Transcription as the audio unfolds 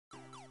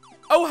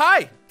Oh,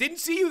 hi! Didn't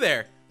see you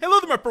there.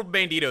 Hello there, my Purple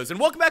Banditos, and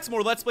welcome back to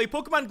more Let's Play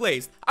Pokemon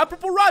Glazed. I'm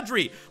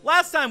PurpleRodri.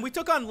 Last time, we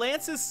took on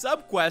Lance's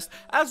subquest,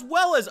 as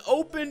well as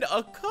opened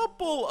a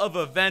couple of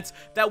events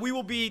that we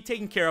will be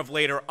taking care of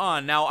later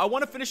on. Now, I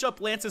want to finish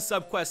up Lance's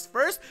subquest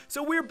first,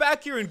 so we're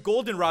back here in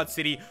Goldenrod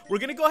City. We're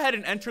going to go ahead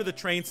and enter the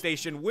train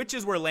station, which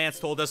is where Lance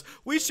told us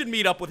we should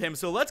meet up with him.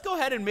 So let's go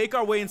ahead and make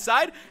our way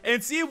inside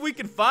and see if we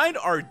can find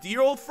our dear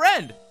old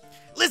friend.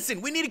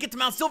 Listen, we need to get to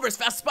Mount Silver as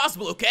fast as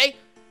possible, okay?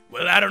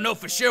 Well, I don't know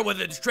for sure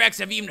whether the tracks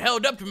have even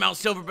held up to Mount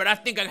Silver, but I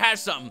think I have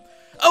something.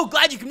 Oh,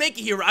 glad you can make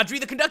it here, Rodri.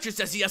 The conductor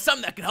says he has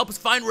something that can help us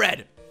find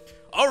Red.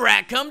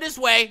 Alright, come this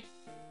way.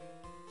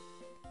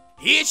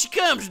 Here she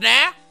comes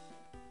now.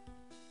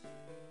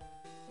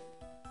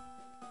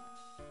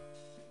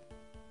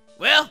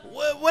 Well,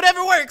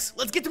 whatever works.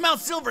 Let's get to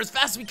Mount Silver as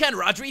fast as we can,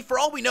 Rodri. For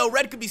all we know,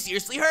 Red could be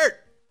seriously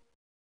hurt.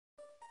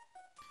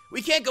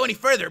 We can't go any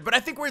further, but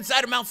I think we're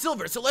inside of Mount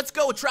Silver, so let's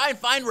go try and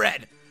find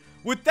Red.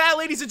 With that,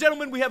 ladies and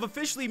gentlemen, we have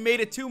officially made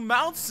it to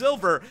Mount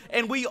Silver,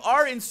 and we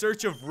are in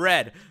search of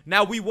Red.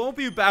 Now, we won't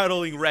be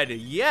battling Red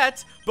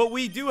yet, but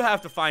we do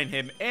have to find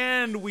him,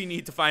 and we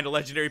need to find a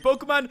legendary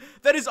Pokemon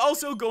that is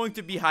also going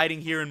to be hiding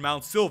here in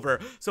Mount Silver.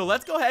 So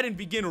let's go ahead and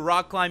begin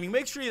rock climbing.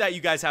 Make sure that you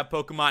guys have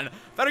Pokemon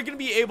that are going to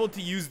be able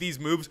to use these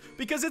moves,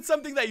 because it's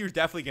something that you're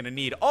definitely going to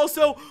need.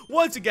 Also,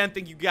 once again,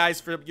 thank you guys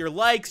for your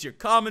likes, your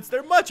comments.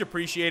 They're much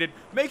appreciated.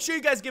 Make sure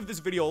you guys give this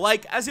video a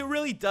like, as it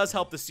really does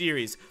help the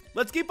series.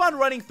 Let's keep on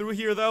running through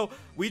here, though.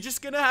 We're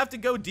just gonna have to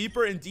go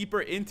deeper and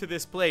deeper into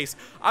this place.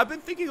 I've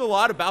been thinking a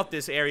lot about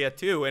this area,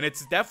 too, and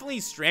it's definitely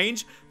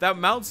strange that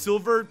Mount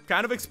Silver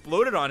kind of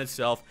exploded on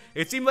itself.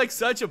 It seemed like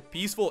such a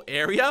peaceful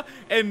area,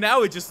 and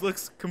now it just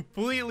looks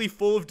completely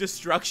full of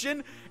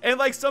destruction, and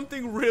like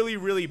something really,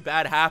 really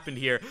bad happened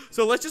here.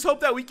 So let's just hope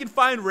that we can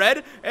find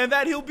Red, and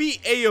that he'll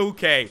be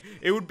a-okay.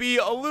 It would be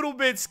a little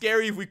bit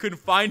scary if we couldn't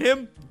find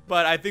him,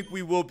 but I think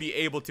we will be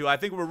able to. I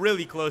think we're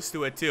really close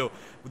to it, too.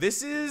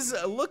 This is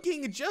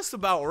looking just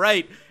about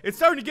right. It's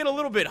starting to get a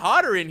little bit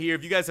hotter in here.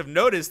 If you guys have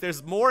noticed,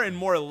 there's more and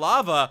more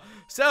lava.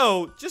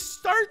 So just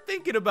start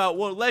thinking about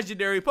what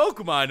legendary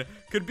Pokemon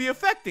could be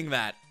affecting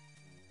that.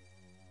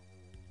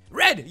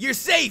 Red, you're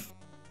safe!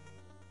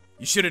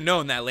 You should have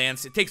known that,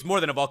 Lance. It takes more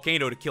than a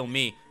volcano to kill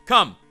me.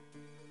 Come.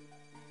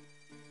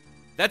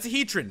 That's a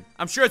Heatran.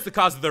 I'm sure it's the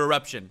cause of the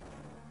eruption.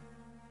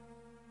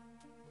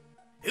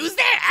 Who's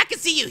there? I can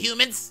see you,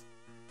 humans.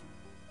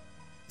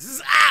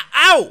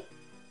 Ow!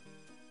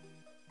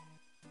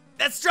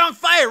 That's strong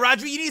fire,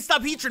 Rodri. You need to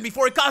stop Heatran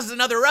before it causes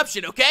another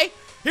eruption, okay?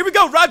 Here we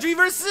go, Rodri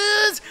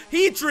versus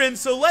Heatran.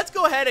 So let's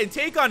go ahead and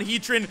take on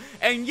Heatran.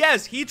 And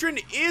yes,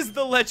 Heatran is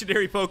the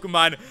legendary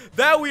Pokemon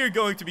that we are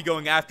going to be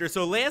going after.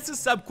 So Lance's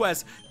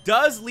subquest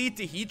does lead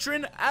to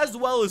Heatran as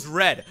well as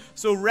Red.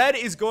 So Red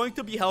is going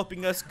to be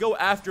helping us go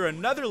after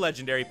another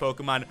legendary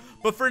Pokemon.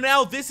 But for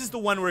now, this is the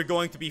one we're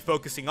going to be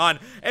focusing on.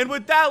 And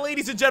with that,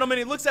 ladies and gentlemen,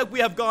 it looks like we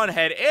have gone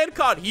ahead and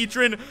caught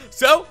Heatran.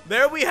 So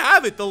there we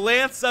have it. The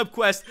Lance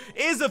subquest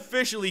is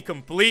officially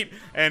complete.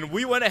 And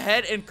we went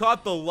ahead and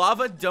caught the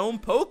Lava Dome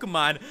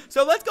Pokemon.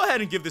 So let's go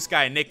ahead and give this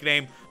guy a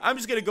nickname. I'm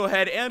just gonna go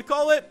ahead and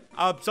call it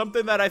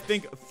something that I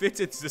think fits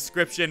its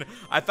description.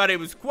 I thought it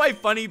was quite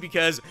funny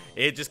because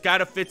it just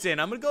kind of fits in.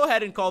 I'm gonna go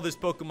ahead and call this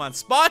Pokemon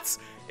Spots.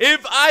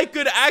 If I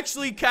could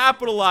actually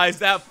capitalize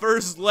that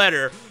first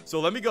letter. So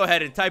let me go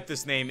ahead and type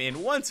this name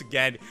in once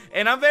again.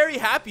 And I'm very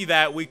happy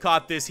that we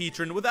caught this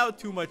Heatran without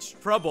too much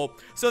trouble.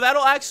 So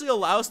that'll actually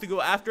allow us to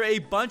go after a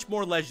bunch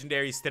more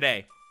legendaries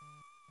today.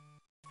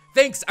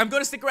 Thanks, I'm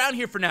gonna stick around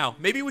here for now.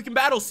 Maybe we can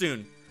battle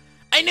soon.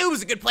 I knew it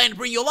was a good plan to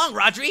bring you along,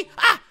 Rodri.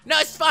 No,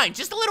 it's fine.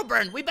 Just a little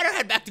burn. We better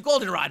head back to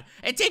Goldenrod.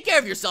 And take care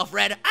of yourself,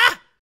 Red.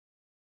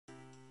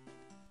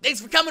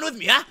 Thanks for coming with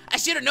me, huh? I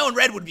should have known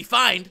Red would be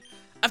fine.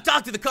 I've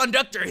talked to the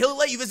conductor. He'll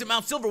let you visit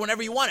Mount Silver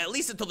whenever you want, at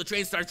least until the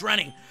train starts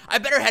running. I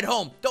better head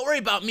home. Don't worry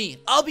about me.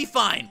 I'll be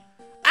fine.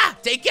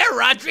 Take care,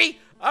 Rodri.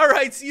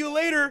 Alright, see you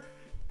later.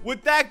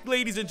 With that,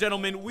 ladies and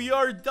gentlemen, we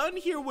are done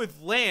here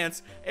with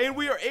Lance, and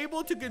we are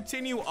able to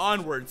continue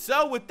onward.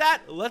 So with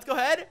that, let's go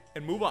ahead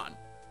and move on.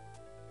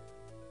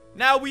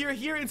 Now, we are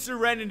here in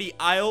Serenity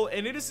Isle,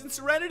 and it is in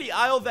Serenity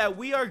Isle that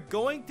we are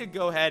going to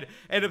go ahead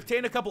and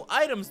obtain a couple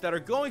items that are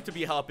going to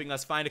be helping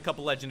us find a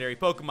couple legendary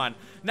Pokemon.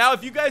 Now,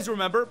 if you guys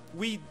remember,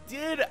 we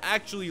did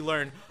actually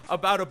learn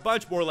about a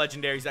bunch more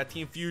legendaries that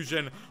Team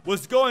Fusion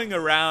was going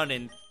around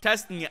and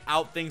testing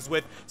out things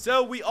with.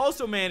 So we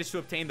also managed to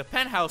obtain the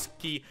penthouse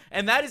key,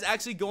 and that is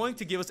actually going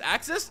to give us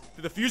access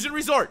to the Fusion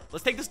Resort.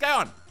 Let's take this guy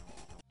on.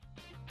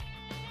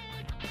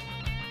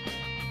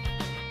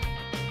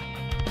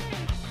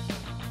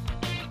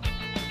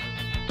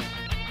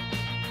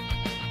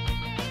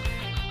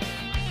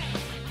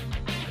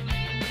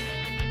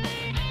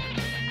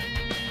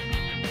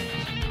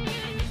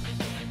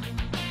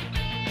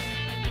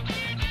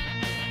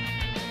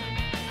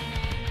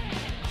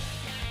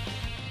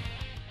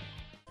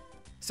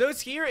 So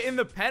it's here in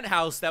the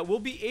penthouse that we'll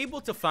be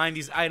able to find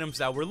these items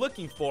that we're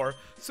looking for,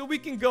 so we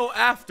can go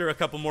after a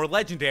couple more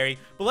legendary.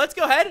 But let's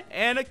go ahead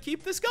and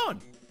keep this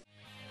going.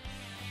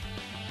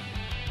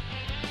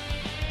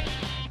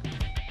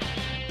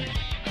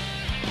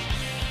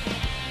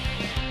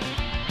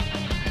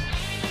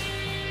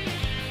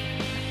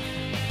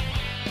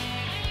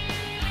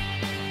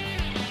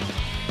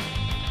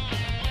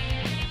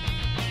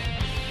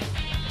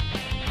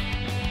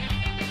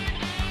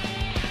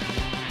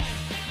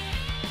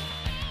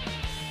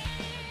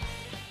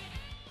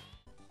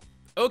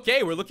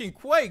 Okay, we're looking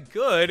quite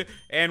good,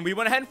 and we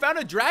went ahead and found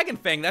a Dragon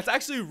Fang. That's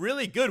actually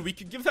really good. We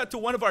could give that to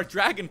one of our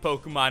Dragon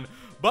Pokemon,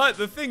 but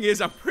the thing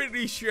is, I'm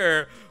pretty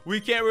sure we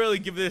can't really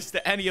give this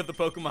to any of the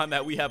Pokemon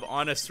that we have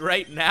on us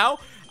right now.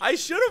 I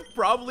should have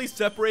probably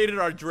separated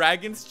our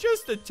dragons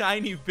just a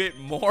tiny bit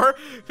more.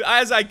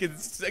 As I can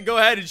go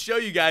ahead and show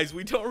you guys,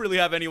 we don't really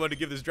have anyone to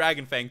give this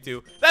Dragon Fang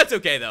to. That's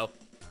okay, though.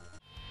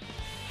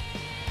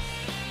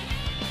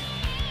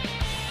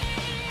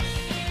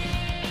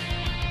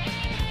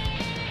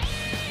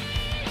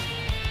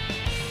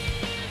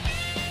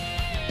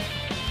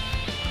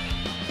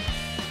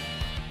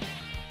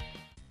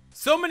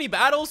 So many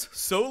battles,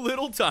 so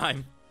little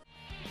time.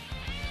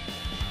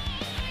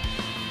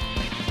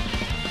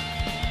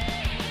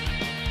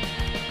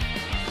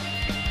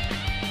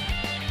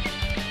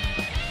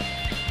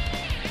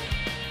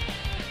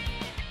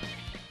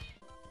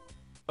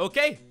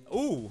 Okay.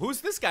 Ooh,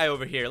 who's this guy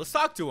over here? Let's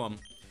talk to him.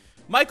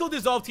 Michael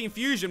dissolved Team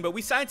Fusion, but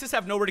we scientists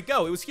have nowhere to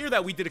go. It was here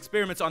that we did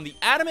experiments on the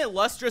Adamant,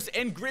 Lustrous,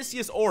 and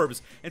Grisius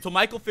orbs until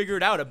Michael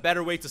figured out a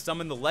better way to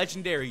summon the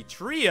legendary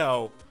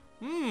trio.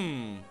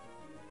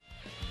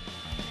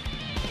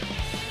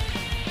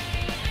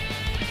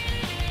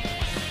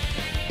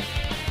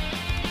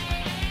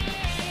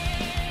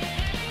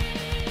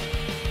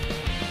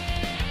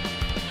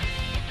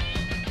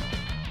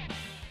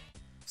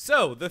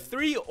 So, the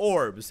 3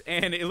 orbs,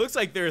 and it looks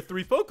like there are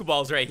 3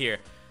 Pokeballs right here.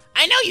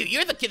 I know you.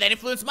 You're the kid that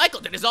influenced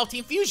Michael to dissolve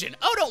Team Fusion.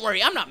 Oh, don't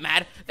worry. I'm not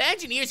mad. The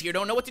engineers here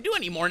don't know what to do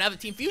anymore now that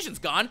Team Fusion's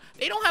gone.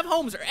 They don't have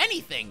homes or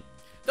anything.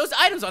 Those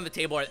items on the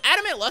table are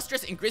Adamant,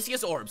 Lustrous, and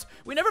Grisius orbs.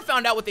 We never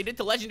found out what they did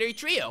to Legendary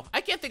Trio.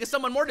 I can't think of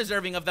someone more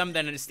deserving of them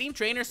than an esteemed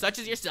trainer such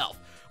as yourself.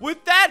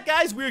 With that,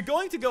 guys, we're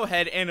going to go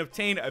ahead and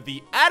obtain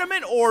the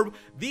Adamant Orb,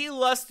 the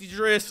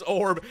Lustrous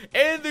Orb,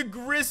 and the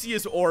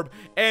Grisius Orb.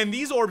 And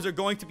these orbs are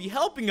going to be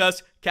helping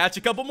us catch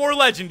a couple more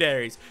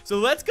legendaries. So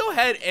let's go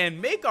ahead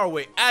and make our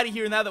way out of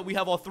here now that we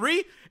have all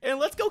 3. And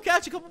let's go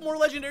catch a couple more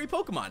legendary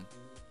Pokemon.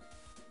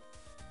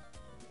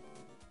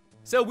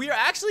 So we are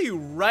actually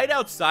right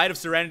outside of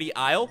Serenity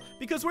Isle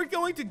because we're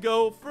going to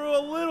go for a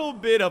little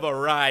bit of a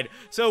ride.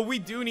 So we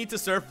do need to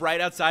surf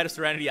right outside of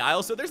Serenity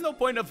Isle, so there's no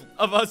point of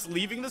us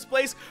leaving this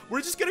place.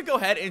 We're just going to go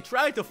ahead and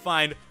try to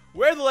find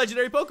where the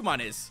legendary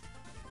Pokemon is.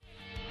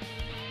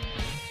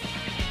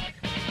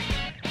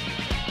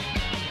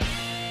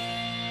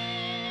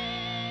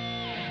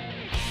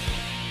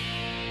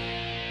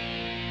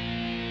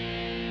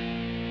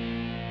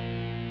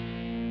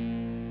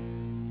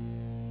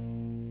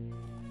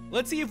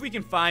 Let's see if we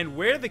can find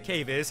where the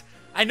cave is.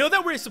 I know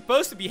that we're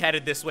supposed to be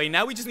headed this way.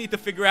 Now we just need to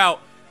figure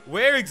out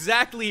where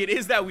exactly it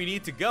is that we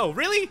need to go.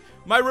 Really?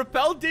 My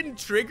repel didn't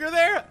trigger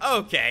there?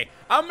 Okay.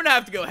 I'm going to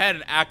have to go ahead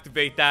and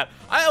activate that.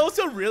 I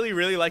also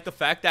really like the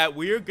fact that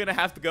we're going to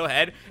have to go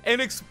ahead and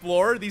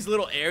explore these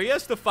little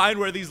areas to find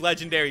where these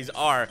legendaries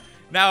are.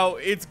 Now,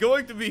 it's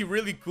going to be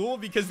really cool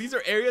because these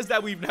are areas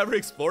that we've never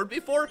explored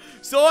before.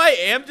 So I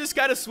am just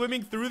kind of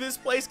swimming through this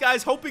place,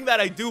 guys, hoping that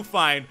I do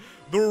find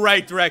the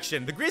right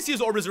direction. The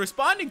Grisius Orb is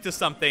responding to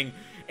something,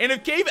 and a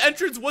cave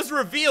entrance was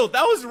revealed.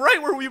 That was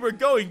right where we were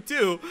going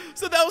to.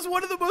 So that was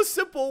one of the most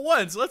simple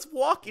ones. Let's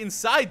walk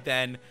inside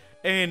then.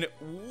 And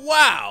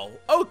wow.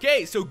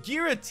 Okay, so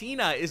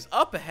Giratina is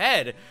up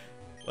ahead.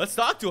 Let's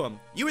talk to him.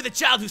 You were the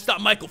child who stopped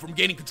Michael from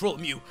gaining control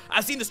of Mew.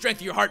 I've seen the strength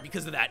of your heart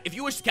because of that. If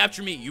you wish to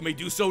capture me, you may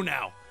do so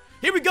now.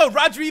 Here we go,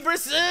 Rodri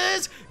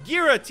versus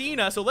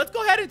Giratina. So let's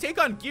go ahead and take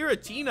on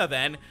Giratina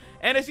then.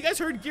 And as you guys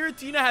heard,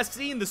 Giratina has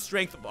seen the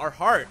strength of our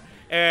heart.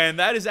 And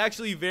that is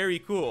actually very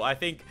cool. I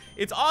think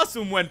it's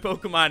awesome when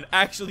Pokemon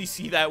actually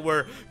see that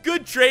we're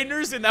good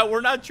trainers and that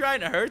we're not trying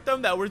to hurt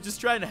them, that we're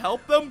just trying to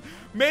help them.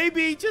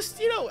 Maybe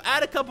just, you know,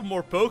 add a couple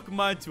more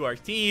Pokemon to our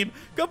team,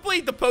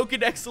 complete the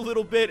Pokedex a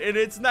little bit, and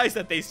it's nice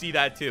that they see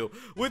that too.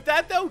 With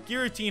that though,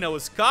 Giratina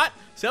was caught.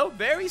 So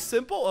very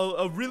simple,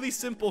 a really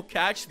simple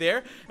catch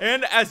there.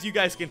 And as you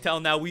guys can tell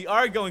now, we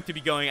are going to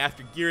be going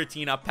after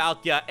Giratina,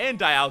 Palkia, and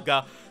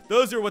Dialga.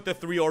 Those are what the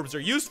 3 orbs are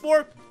used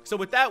for. So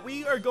with that,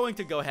 we are going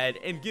to go ahead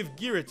and give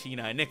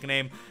Giratina a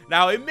nickname.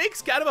 Now, it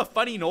makes kind of a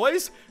funny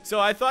noise, so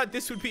I thought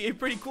this would be a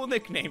pretty cool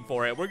nickname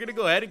for it. We're going to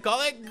go ahead and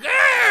call it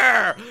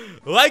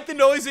Grrr! Like the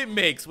noise it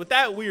makes. With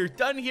that, we are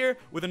done here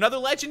with another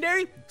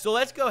legendary. So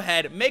let's go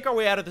ahead, make our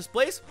way out of this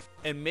place,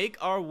 and make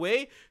our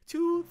way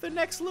to the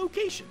next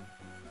location.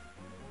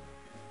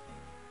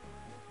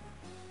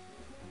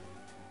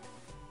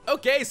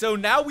 Okay, so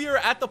now we are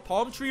at the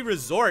Palm Tree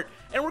Resort,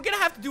 and we're gonna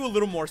have to do a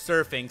little more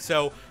surfing.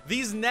 So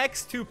these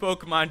next 2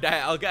 Pokemon,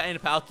 Dialga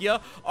and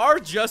Palkia, are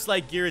just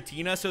like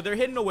Giratina, so they're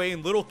hidden away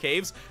in little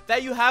caves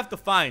that you have to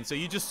find. So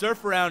you just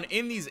surf around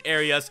in these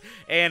areas,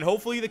 and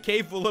hopefully the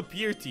cave will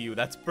appear to you.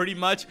 That's pretty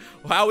much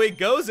how it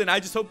goes, and I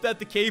just hope that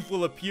the cave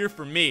will appear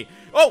for me.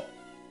 Oh!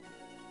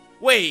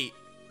 Wait.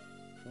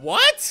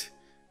 What?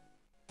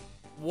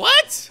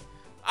 What?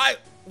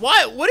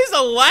 What is a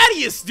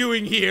Latias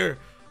doing here?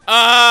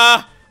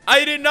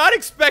 I did not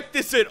expect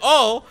this at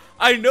all.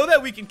 I know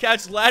that we can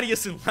catch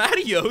Latias and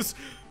Latios.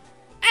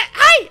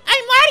 Hi,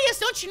 I'm Latias,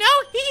 don't you know?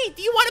 Hee,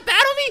 do you want to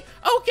battle me?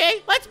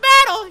 Okay, let's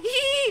battle.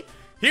 Hee.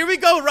 Here we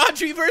go,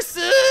 Rodri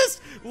versus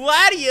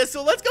Latios.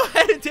 So let's go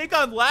ahead and take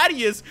on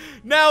Latios.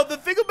 Now, the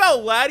thing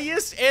about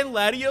Latios and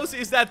Latios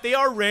is that they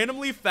are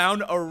randomly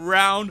found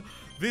around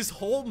this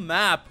whole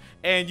map,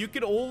 and you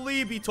can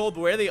only be told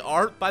where they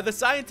are by the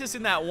scientist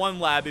in that one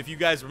lab, if you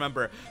guys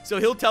remember. So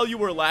he'll tell you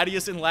where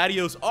Latios and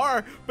Latios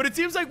are, but it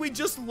seems like we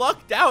just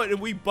lucked out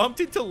and we bumped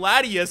into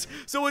Latios.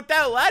 So with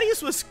that,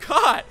 Latios was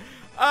caught.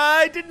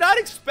 I did not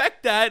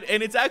expect that,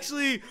 and it's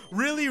actually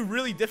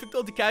really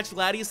difficult to catch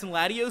Latios and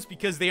Latios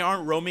because they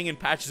aren't roaming in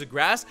patches of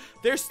grass.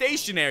 They're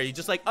stationary,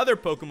 just like other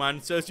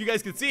Pokemon. So as you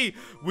guys can see,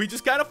 we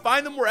just kind of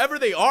find them wherever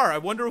they are. I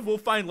wonder if we'll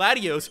find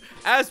Latios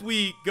as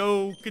we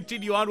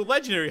continue on with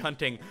legendary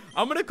hunting.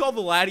 I'm gonna call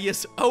the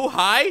Latios Oh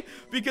Hi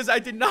because I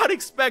did not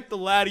expect the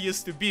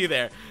Latios to be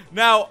there.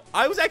 Now,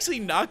 I was actually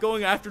not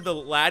going after the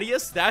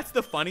Latios. That's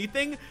the funny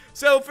thing.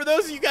 So for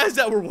those of you guys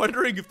that were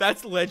wondering if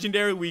that's the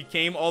legendary we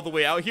came all the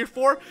way out here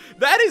for,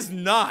 that is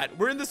not.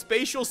 We're in the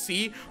Spatial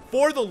Sea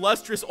for the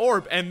Lustrous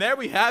Orb, and there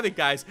we have it,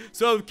 guys.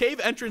 So cave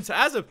entrance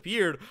has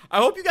appeared. I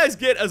hope you guys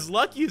get as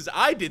lucky as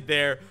I did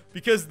there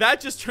because that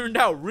just turned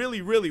out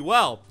really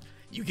well.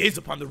 You gaze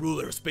upon the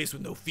ruler of space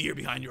with no fear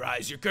behind your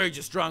eyes. Your courage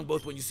is strong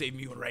both when you save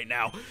me and right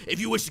now. If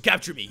you wish to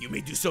capture me, you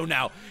may do so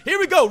now. Here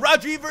we go,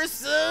 Rodri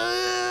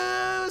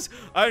versus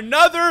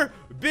another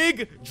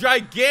big,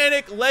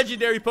 gigantic,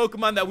 legendary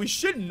Pokemon that we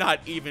should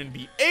not even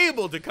be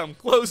able to come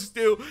close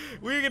to.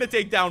 We're going to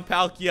take down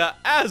Palkia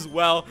as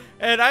well,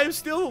 and I'm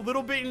still a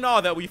little bit in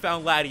awe that we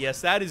found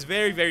Latios. That is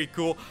very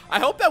cool. I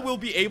hope that we'll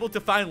be able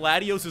to find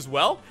Latios as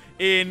well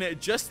in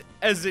just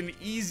as an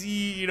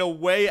easy,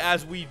 way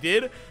as we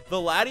did the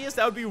Latios.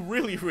 That would be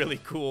really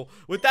cool.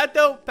 With that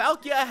though,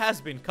 Palkia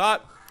has been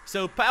caught.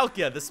 So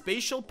Palkia, the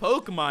spatial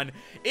Pokemon,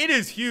 it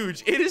is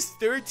huge. It is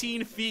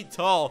 13 feet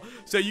tall.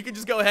 So you can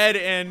just go ahead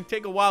and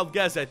take a wild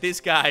guess that this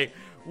guy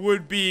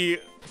would be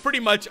pretty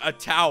much a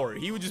tower.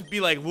 He would just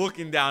be like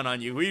looking down on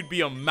you. He'd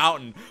be a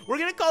mountain. We're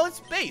gonna call it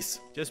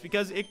Space just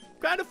because it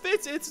kind of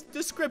fits its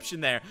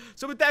description there.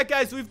 So with that,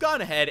 guys, we've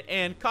gone ahead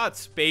and caught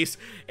Space,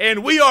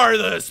 and we are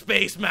the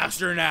Space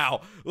Master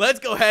now. Let's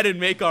go ahead and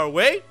make our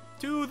way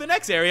to the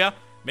next area.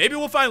 Maybe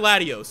we'll find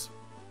Latios.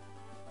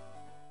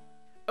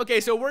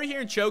 Okay, so we're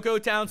here in Choco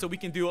Town, so we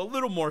can do a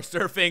little more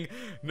surfing.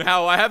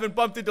 Now, I haven't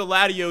bumped into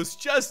Latios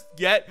just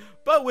yet,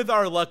 but with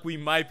our luck, we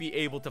might be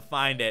able to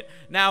find it.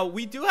 Now,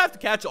 we do have to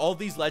catch all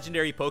these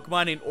legendary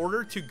Pokemon in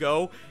order to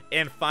go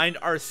and find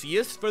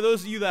Arceus, for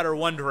those of you that are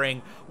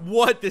wondering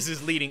what this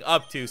is leading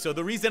up to. So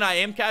the reason I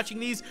am catching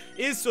these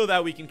is so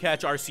that we can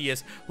catch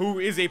Arceus, who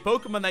is a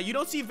Pokemon that you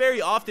don't see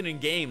very often in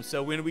games.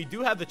 So when we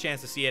do have the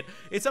chance to see it,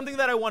 it's something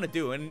that I want to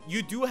do. And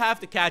you do have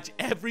to catch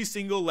every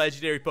single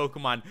legendary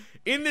Pokemon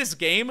in this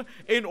game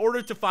in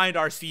order to find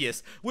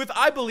Arceus, with,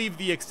 I believe,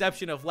 the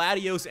exception of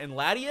Latios and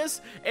Latias,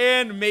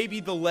 and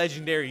maybe the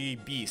legendary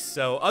beasts.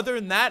 So other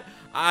than that,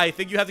 I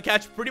think you have to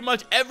catch pretty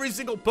much every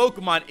single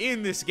Pokemon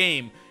in this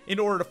game in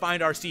order to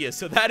find Arceus.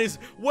 So that is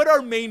what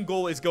our main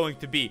goal is going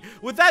to be.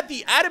 With that,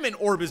 the Adamant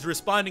Orb is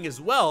responding as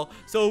well.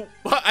 So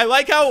I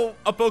like how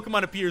a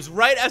Pokemon appears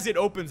right as it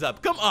opens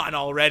up. Come on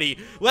already.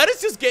 Let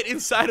us just get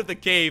inside of the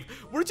cave.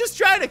 We're just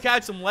trying to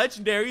catch some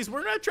legendaries.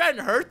 We're not trying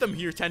to hurt them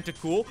here,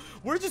 Tentacool.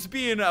 We're just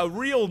being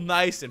real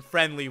nice and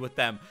friendly with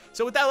them.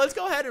 So with that, let's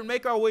go ahead and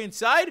make our way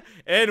inside,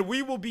 and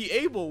we will be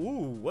able...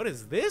 Ooh, what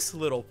is this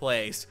little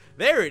place?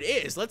 There it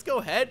is. Let's go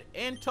ahead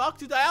and talk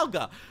to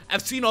Dialga.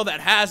 I've seen all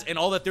that has and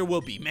all that there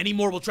will be. Many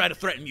more will try to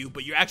threaten you,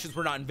 but your actions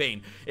were not in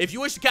vain. If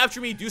you wish to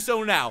capture me, do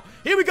so now.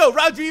 Here we go,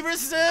 Rodri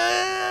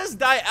versus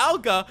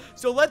Dialga.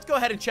 So let's go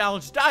ahead and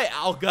challenge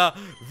Dialga,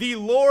 the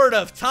Lord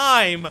of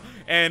Time.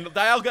 And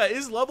Dialga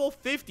is level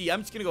 50.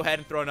 I'm just going to go ahead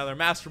and throw another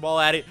Master Ball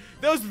at it.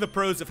 Those are the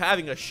pros of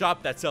having a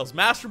shop that sells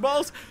Master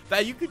Balls,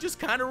 that you could just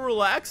kind of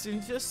relax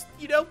and just,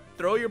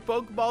 throw your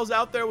Pokeballs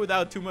out there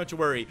without too much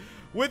worry.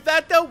 With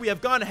that, though, we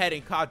have gone ahead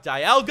and caught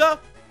Dialga.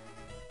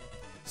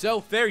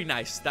 So, very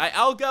nice.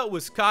 Dialga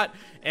was caught,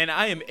 and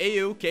I am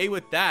A-okay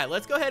with that.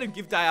 Let's go ahead and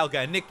give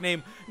Dialga a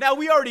nickname. Now,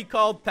 we already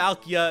called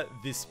Palkia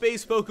the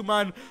Space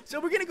Pokemon, so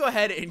we're going to go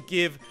ahead and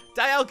give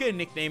Dialga a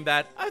nickname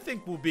that I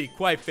think will be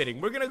quite fitting.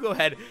 We're going to go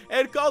ahead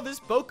and call this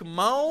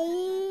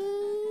Pokemon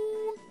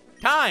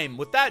Time.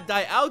 With that,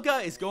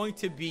 Dialga is going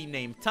to be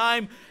named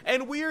Time,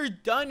 and we're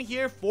done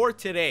here for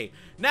today.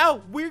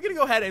 Now, we're going to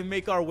go ahead and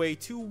make our way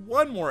to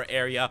one more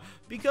area,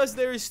 because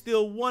there is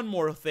still one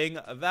more thing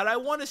that I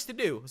want us to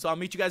do. So I'll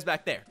meet you guys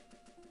back there.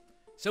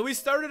 So we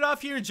started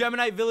off here in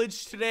Gemini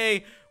Village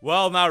today.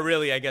 Well, not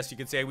really, I guess you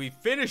could say. We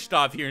finished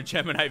off here in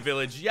Gemini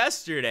Village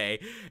yesterday.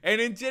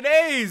 And in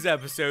today's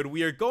episode,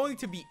 we are going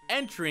to be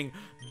entering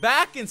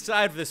back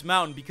inside of this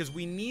mountain because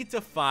we need to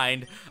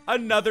find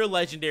another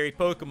legendary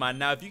Pokemon.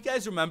 Now, if you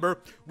guys remember,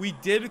 we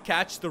did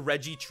catch the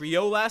Regi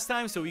trio last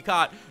time, so we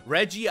caught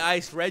Regi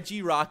Ice,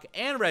 Regi Rock,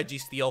 and Regi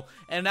Steel,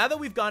 and now that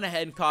we've gone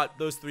ahead and caught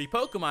those 3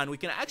 Pokemon, we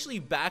can actually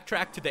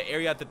backtrack to the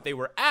area that they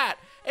were at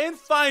and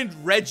find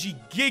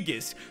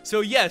Regigigas.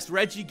 So yes,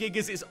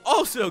 Regigigas is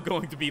also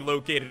going to be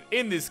located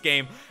in this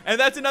game, and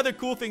that's another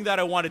cool thing that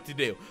I wanted to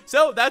do.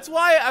 So that's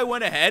why I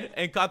went ahead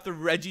and caught the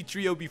Regi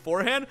trio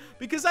beforehand,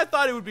 because I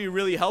thought it would be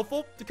really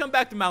helpful to come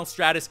back to Mount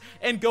Stratus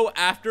and go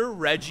after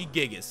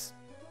Regigigas.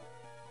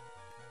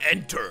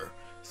 Enter.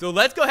 So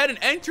let's go ahead and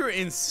enter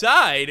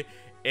inside,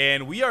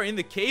 and we are in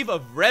the cave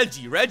of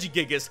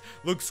Regigigas.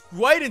 Looks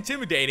quite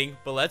intimidating,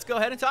 but let's go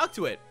ahead and talk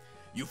to it.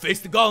 You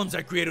faced the golems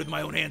I created with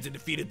my own hands and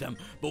defeated them,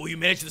 but will you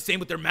manage the same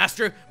with their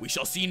master? We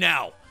shall see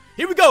now.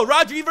 Here we go,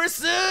 Rodri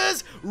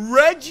versus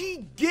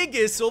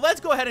Regigigas. So let's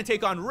go ahead and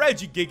take on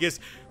Regigigas.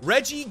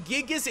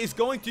 Regigigas is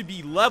going to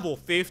be level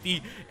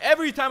 50.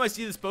 Every time I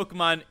see this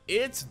Pokemon,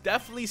 it's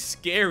definitely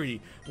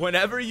scary.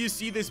 Whenever you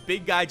see this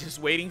big guy just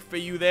waiting for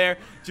you there,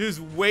 just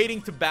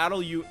waiting to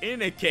battle you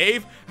in a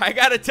cave, I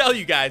gotta tell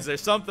you guys,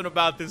 there's something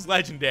about this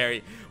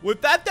legendary.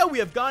 With that though, we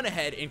have gone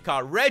ahead and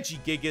caught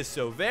Regigigas,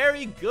 so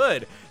very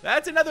good.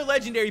 That's another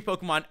legendary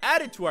Pokemon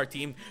added to our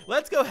team.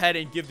 Let's go ahead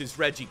and give this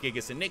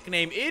Regigigas a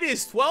nickname. It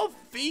is 12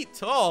 feet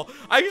tall.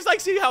 I just like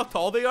seeing how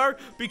tall they are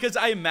because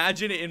I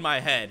imagine it in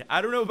my head.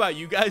 I don't know about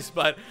you guys,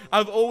 but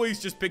I've always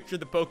just pictured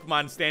the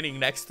Pokemon standing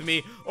next to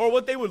me or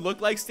what they would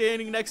look like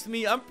standing next to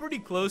me. I'm pretty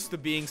close to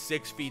being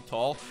 6 feet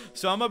tall,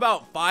 so I'm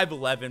about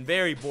 5'11",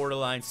 very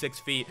borderline 6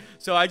 feet.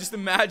 So I just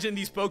imagine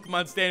these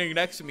Pokemon standing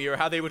next to me or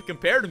how they would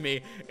compare to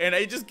me, and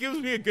it just gives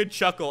me a good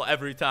chuckle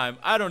every time.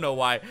 I don't know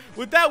why.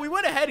 With that, we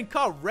went ahead and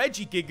caught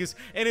Regigigas,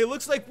 and it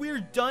looks like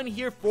we're done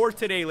here for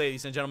today,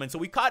 ladies and gentlemen. So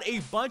we caught a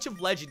bunch of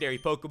legendary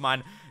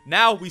Pokemon.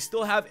 Now we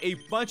still have a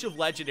bunch of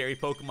legendary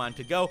Pokemon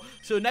to go,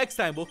 so next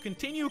time we'll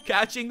continue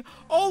catching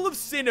all of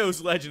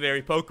Sinnoh's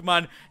legendary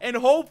Pokemon, and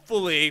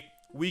hopefully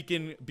we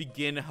can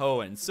begin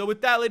hoeing. So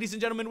with that, ladies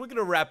and gentlemen, we're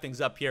gonna wrap things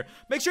up here.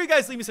 Make sure you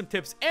guys leave me some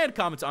tips and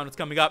comments on what's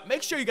coming up.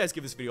 Make sure you guys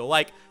give this video a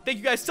like. Thank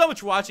you guys so much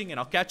for watching, and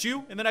I'll catch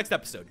you in the next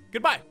episode.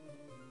 Goodbye.